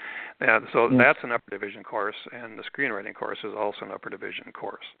people. So that's an upper division course, and the screenwriting course is also an upper division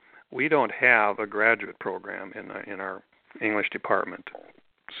course. We don't have a graduate program in our English department,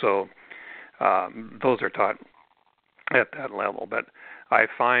 so those are taught at that level. But I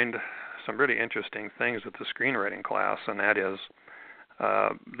find some really interesting things with the screenwriting class, and that is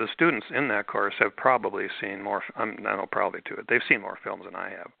the students in that course have probably seen more. They've seen more films than I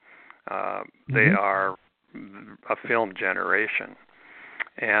have. They are a film generation.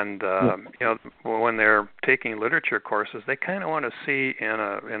 And when they're taking literature courses, they kind of want to see in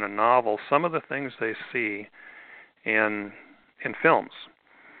a novel some of the things they see in films,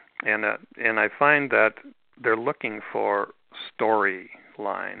 and I find that they're looking for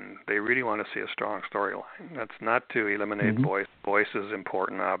storyline. They really want to see a strong storyline. That's not to eliminate voice. Voice is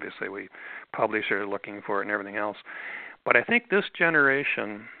important, obviously. Publishers are looking for it and everything else. But I think this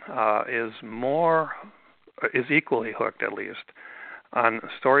generation is equally hooked, at least, on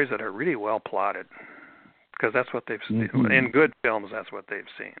stories that are really well plotted, because that's what they've seen. In good films, that's what they've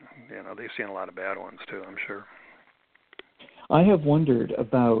seen. They've seen a lot of bad ones too, I'm sure. I have wondered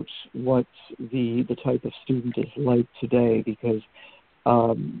about what the type of student is like today, because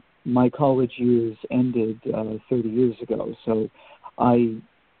my college years ended 30 years ago, so I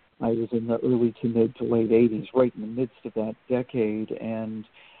was in the early to mid to late 80s, right in the midst of that decade, and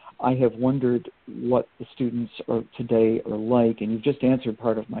I have wondered what the students today are like, and you've just answered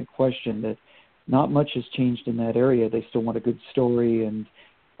part of my question, that not much has changed in that area. They still want a good story, and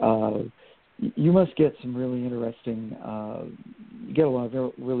you must get some really interesting, you get a lot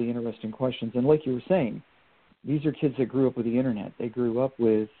of really interesting questions. And like you were saying, these are kids that grew up with the internet. They grew up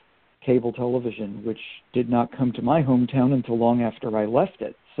with cable television, which did not come to my hometown until long after I left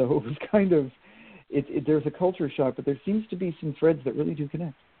it. So it was kind of, there's a culture shock, but there seems to be some threads that really do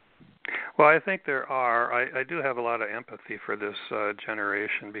connect. Well, I think there are. I do have a lot of empathy for this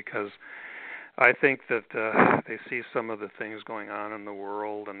generation, because I think that they see some of the things going on in the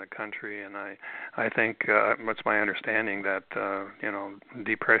world and the country, and I think it's my understanding that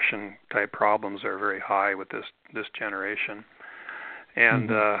depression type problems are very high with this generation,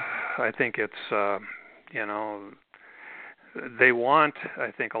 and I think it's they want,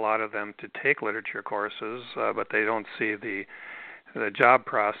 I think, a lot of them to take literature courses, but they don't see the job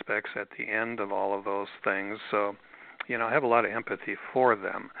prospects at the end of all of those things. So, I have a lot of empathy for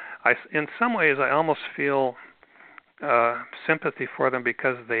them. In some ways, I almost feel sympathy for them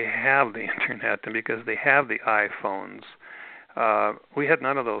because they have the internet and because they have the iPhones. We had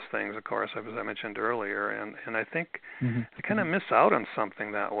none of those things, of course, as I mentioned earlier, and I think I kind of miss out on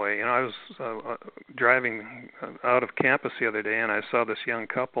something that way. I was driving out of campus the other day, and I saw this young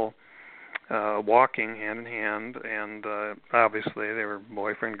couple walking hand in hand, and obviously they were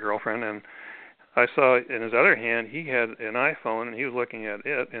boyfriend, girlfriend, and I saw in his other hand he had an iPhone, and he was looking at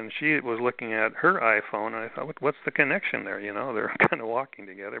it, and she was looking at her iPhone, and I thought, what's the connection there? You know, they're kind of walking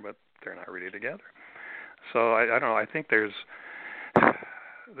together, but they're not really together. So I don't know. I think there's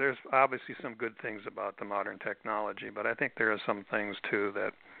obviously some good things about the modern technology, but I think there are some things too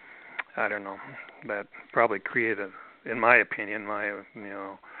that I don't know that probably create in my opinion, my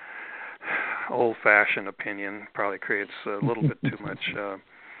old-fashioned opinion, probably creates a little bit too much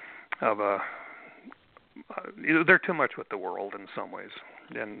of a. They're too much with the world in some ways,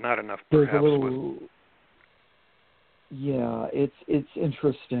 and not enough perhaps with. Yeah, it's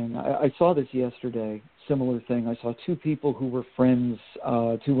interesting. I saw this yesterday. Similar thing. I saw two people who were friends,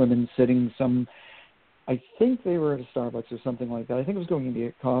 two women sitting I think they were at a Starbucks or something like that. I think it was going to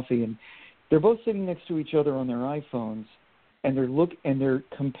get coffee, and they're both sitting next to each other on their iPhones, and they're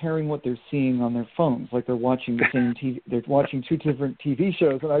comparing what they're seeing on their phones, like they're watching the same TV. They're watching two different TV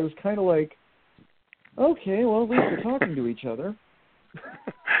shows, and I was kind of like, okay, well at least they're talking to each other.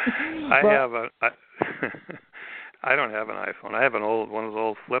 I don't have an iPhone. I have one of those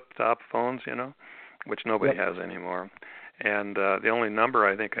old flip-top phones, which nobody has anymore. And the only number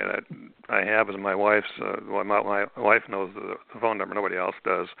I think I have is my wife's. My wife knows the phone number. Nobody else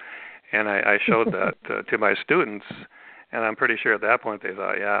does. And I showed that to my students, and I'm pretty sure at that point they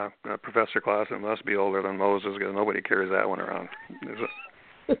thought, yeah, Professor Clausen must be older than Moses because nobody carries that one around.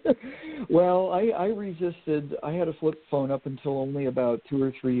 Well, I resisted. I had a flip phone up until only about 2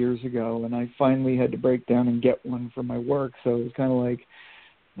 or 3 years ago, and I finally had to break down and get one for my work. So it was kind of like,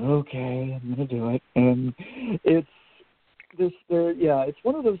 okay, I'm going to do it. And it's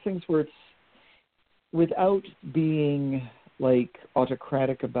one of those things where it's without being like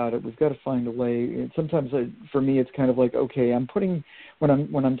autocratic about it. We've got to find a way. And sometimes for me, it's kind of like, okay,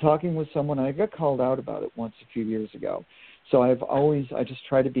 when I'm talking with someone, I got called out about it once a few years ago. So I just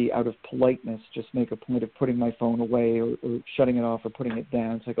try to be out of politeness, just make a point of putting my phone away or shutting it off or putting it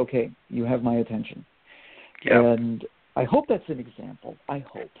down. It's like, okay, you have my attention. Yep. And I hope that's an example. I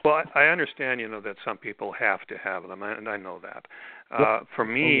hope. Well, I understand, that some people have to have them, and I know that. For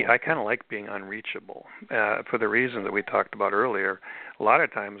me, I kind of like being unreachable for the reason that we talked about earlier. A lot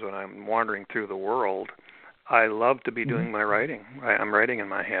of times when I'm wandering through the world, I love to be doing my writing. I'm writing in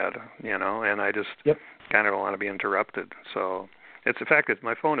my head, and I just kind of don't want to be interrupted. So it's the fact that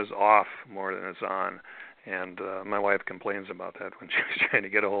my phone is off more than it's on, and my wife complains about that when she's trying to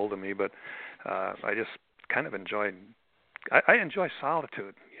get a hold of me. But I just kind of enjoy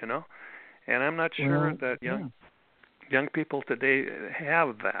solitude, and I'm not sure that young people today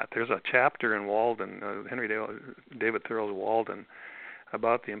have that. There's a chapter in Walden, David Thoreau's Walden,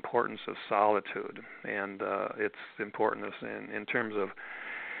 about the importance of solitude and its importance in terms of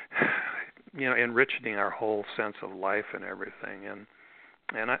enriching our whole sense of life and everything.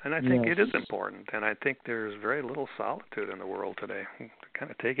 And I think it is important, and I think there's very little solitude in the world today.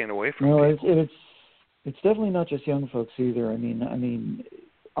 Kind of taken away from people. It's definitely not just young folks either. I mean,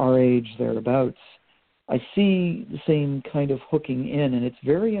 our age thereabouts. I see the same kind of hooking in, and it's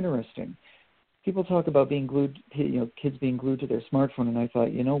very interesting. People talk about being glued, kids being glued to their smartphone, and I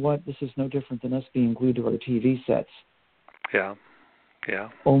thought, you know what? This is no different than us being glued to our TV sets. Yeah.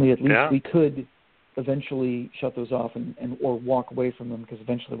 Only at least we could eventually shut those off or walk away from them because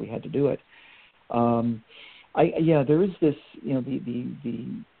eventually we had to do it. There is this,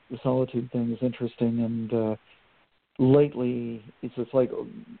 the solitude thing is interesting, and lately it's just like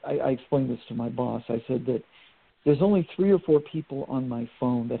I explained this to my boss. I said that there's only 3 or 4 people on my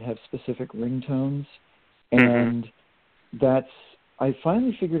phone that have specific ringtones, and I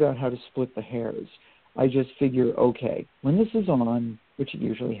finally figured out how to split the hairs. I just figure, okay, when this is on, which it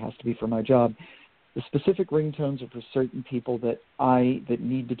usually has to be for my job, the specific ringtones are for certain people that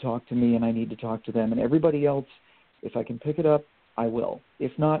need to talk to me, and I need to talk to them, and everybody else, if I can pick it up, I will.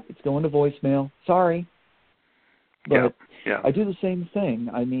 If not, it's going to voicemail. Sorry. But I do the same thing.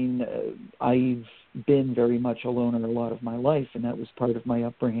 I mean, I've been very much a loner a lot of my life, and that was part of my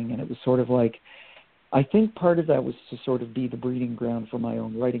upbringing, and it was sort of like, I think part of that was to sort of be the breeding ground for my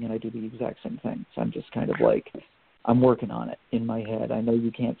own writing, and I do the exact same thing. So I'm just kind of like, I'm working on it in my head. I know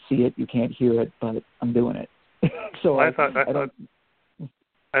you can't see it, you can't hear it, but I'm doing it. So I thought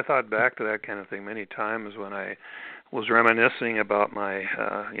back to that kind of thing many times when I was reminiscing about my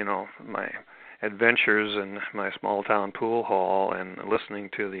my adventures in my small town pool hall and listening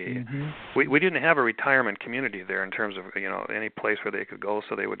to the we didn't have a retirement community there in terms of any place where they could go,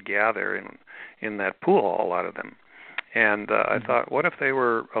 so they would gather in that pool hall, a lot of them. And I thought, what if they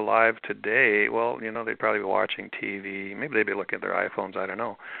were alive today? Well, they'd probably be watching TV, maybe they'd be looking at their iPhones, I don't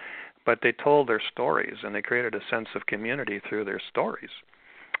know. but they told their stories, and they created a sense of community through their stories.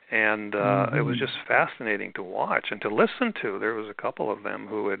 And it was just fascinating to watch and to listen to. There was a couple of them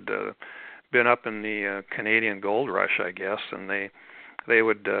who had been up in the Canadian Gold Rush, I guess, and they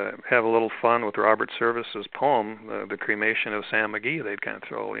would have a little fun with Robert Service's poem, The Cremation of Sam McGee. They'd kind of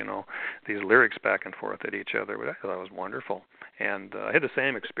throw, these lyrics back and forth at each other, but I thought it was wonderful. And I had the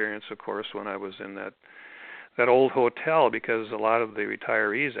same experience, of course, when I was in that old hotel, because a lot of the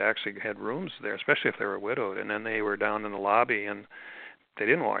retirees actually had rooms there, especially if they were widowed, and then they were down in the lobby, and they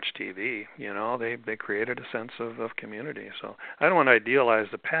didn't watch TV. They created a sense of community. So I don't want to idealize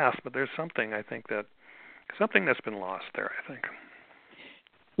the past, but there's something that's been lost there, I think.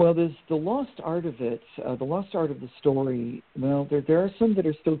 Well, there's the lost art of it, the lost art of the story. Well, there are some that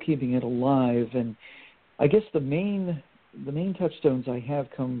are still keeping it alive, and I guess the main touchstones I have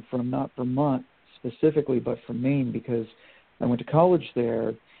come from not Vermont specifically, but from Maine, because I went to college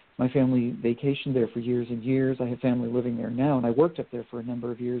there. My family vacationed there for years and years. I have family living there now, and I worked up there for a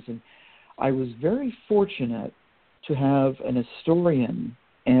number of years. And I was very fortunate to have an historian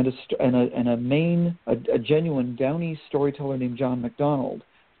and a genuine Downey storyteller named John McDonald,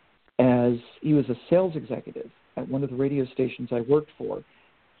 as he was a sales executive at one of the radio stations I worked for.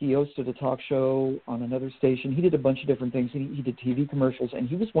 He hosted a talk show on another station. He did a bunch of different things. He did TV commercials, and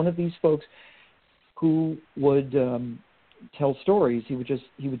he was one of these folks who would tell stories. He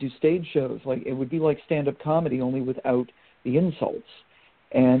would do stage shows. Like, it would be like stand-up comedy, only without the insults.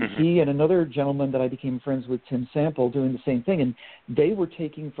 And he and another gentleman that I became friends with, Tim Sample, doing the same thing. And they were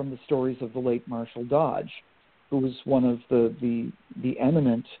taking from the stories of the late Marshall Dodge, who was one of the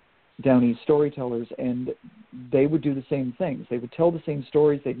eminent Downey storytellers, and they would do the same things. They would tell the same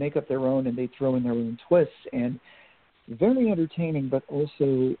stories, they'd make up their own, and they'd throw in their own twists. And very entertaining, but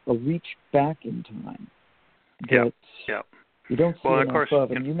also a reach back in time. Yep. You don't see enough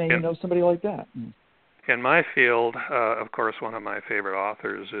of, and you may know somebody like that. In my field, of course, one of my favorite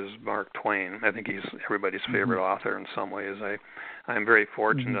authors is Mark Twain. I think he's everybody's favorite author in some ways. I'm very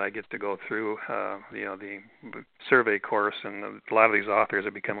fortunate I get to go through the survey course, and a lot of these authors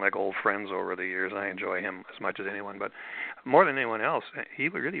have become like old friends over the years. I enjoy him as much as anyone, but more than anyone else, he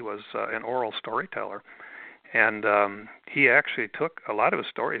really was an oral storyteller. And he actually took a lot of his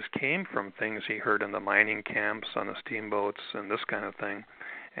stories came from things he heard in the mining camps, on the steamboats, and this kind of thing.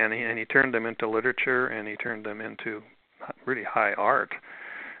 And he turned them into literature, and he turned them into really high art,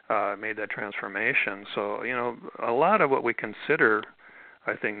 made that transformation. So, a lot of what we consider,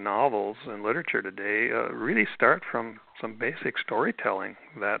 I think, novels and literature today really start from some basic storytelling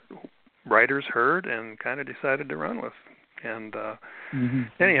that writers heard and kind of decided to run with. And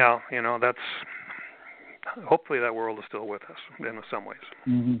anyhow, that's... hopefully that world is still with us in some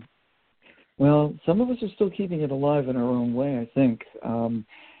ways. Well, some of us are still keeping it alive in our own way, I think.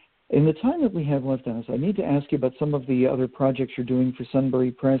 In the time that we have left on us, I need to ask you about some of the other projects you're doing for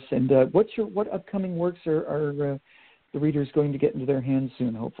Sunbury Press, and what upcoming works are the readers going to get into their hands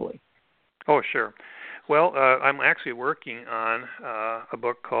soon, hopefully? Oh, sure. Well, I'm actually working on a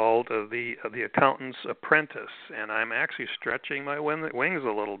book called The Accountant's Apprentice, and I'm actually stretching my wings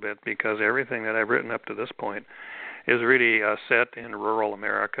a little bit, because everything that I've written up to this point is really set in rural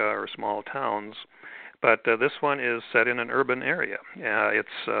America or small towns. But this one is set in an urban area.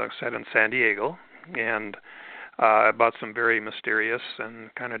 It's set in San Diego, and about some very mysterious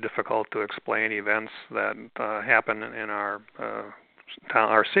and kind of difficult to explain events that happen in our town,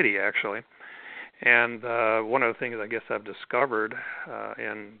 our city, actually. And one of the things I guess I've discovered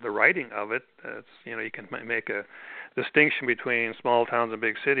in the writing of it, it's, you can make a distinction between small towns and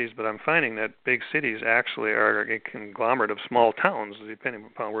big cities, but I'm finding that big cities actually are a conglomerate of small towns. Depending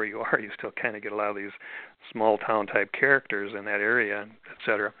upon where you are, you still kind of get a lot of these small town type characters in that area, et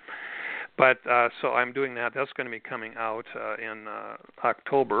cetera. But so I'm doing that. That's going to be coming out in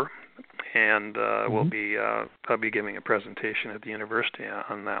October, and I'll be giving a presentation at the university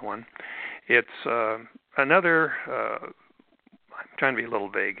on that one. It's another. I'm trying to be a little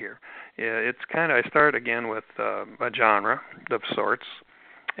vague here. It's kind of, I start again with a genre of sorts,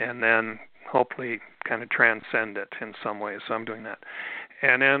 and then hopefully kind of transcend it in some ways. So I'm doing that,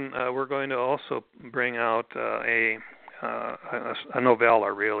 and then we're going to also bring out a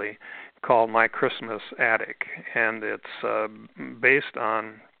novella, really, called My Christmas Attic, and it's based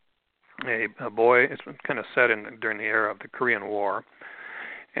on a boy. It's kind of set during the era of the Korean War,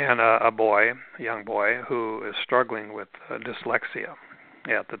 and a young boy, who is struggling with dyslexia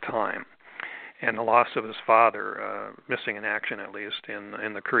at the time, and the loss of his father, missing in action at least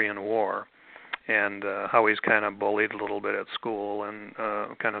in the Korean War, and how he's kind of bullied a little bit at school, and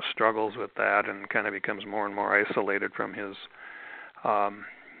kind of struggles with that, and kind of becomes more and more isolated from his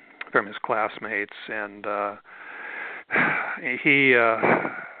from his classmates, and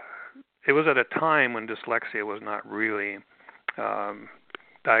it was at a time when dyslexia was not really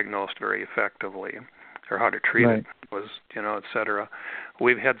diagnosed very effectively, or how to treat it was, et cetera.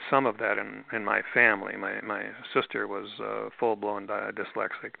 We've had some of that in my family. My sister was full-blown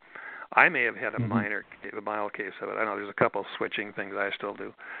dyslexic. I may have had a mild case of it. I know there's a couple switching things I still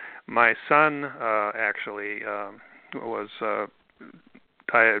do. My son actually was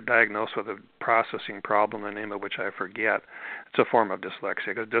diagnosed with a processing problem, the name of which I forget. It's a form of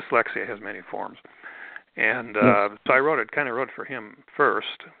dyslexia, because dyslexia has many forms. And so I wrote it for him first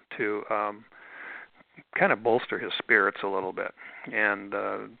to kind of bolster his spirits a little bit. And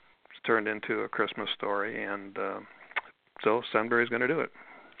it's turned into a Christmas story, and so Sunbury's going to do it.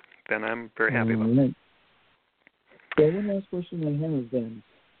 Then I'm very happy about it. So one last question I have then.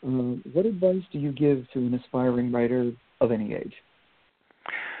 What advice do you give to an aspiring writer of any age?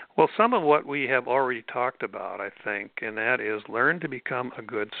 Well, some of what we have already talked about, I think, and that is learn to become a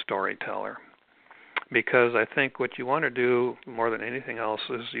good storyteller. Because I think what you want to do more than anything else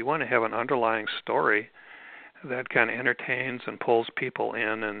is you want to have an underlying story that kind of entertains and pulls people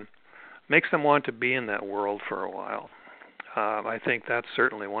in and makes them want to be in that world for a while. I think that's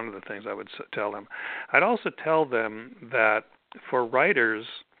certainly one of the things I would tell them. I'd also tell them that for writers,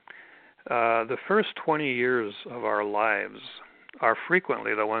 the first 20 years of our lives are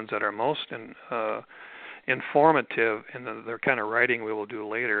frequently the ones that are most informative in the kind of writing we will do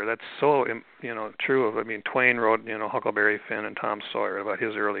later. That's so true of. Twain wrote Huckleberry Finn and Tom Sawyer about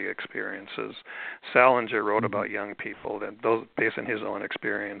his early experiences. Salinger wrote about young people, those based on his own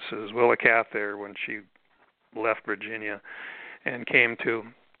experiences. Willa Cather, when she left Virginia and came to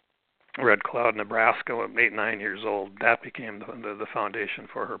Red Cloud, Nebraska, at 8-9 years old, that became the foundation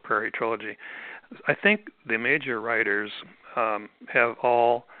for her Prairie trilogy. I think the major writers have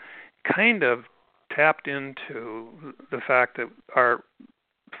all kind of tapped into the fact that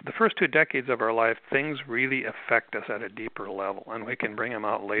the first 2 decades of our life, things really affect us at a deeper level, and we can bring them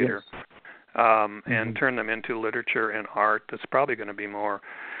out later and turn them into literature and art that's probably going to be more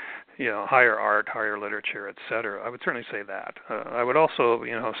higher art, higher literature, et cetera. I would certainly say that. I would also,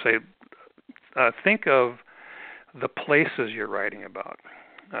 say, think of the places you're writing about.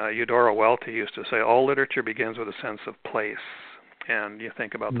 Eudora Welty used to say, all literature begins with a sense of place. And you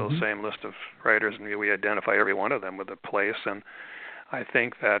think about those same list of writers, and we identify every one of them with a place. And I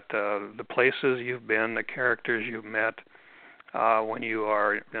think that the places you've been, the characters you've met when you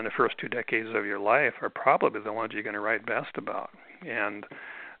are in the first 2 decades of your life are probably the ones you're going to write best about. And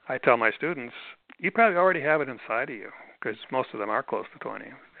I tell my students, you probably already have it inside of you, because most of them are close to 20.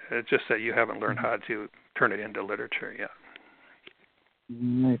 It's just that you haven't learned how to turn it into literature yet.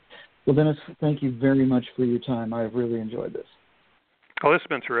 Right. Well, Denis, thank you very much for your time. I've really enjoyed this. Oh, this has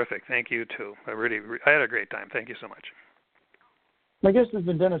been terrific. Thank you, too. I had a great time. Thank you so much. My guest has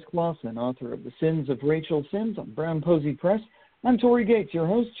been Denis Clausen, author of The Sins of Rachel Sims on Brown Posey Press. I'm Tory Gates, your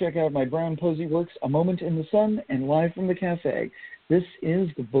host. Check out my Brown Posey works, A Moment in the Sun and Live from the Cafe. This is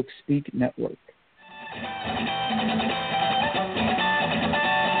the Book Speak Network.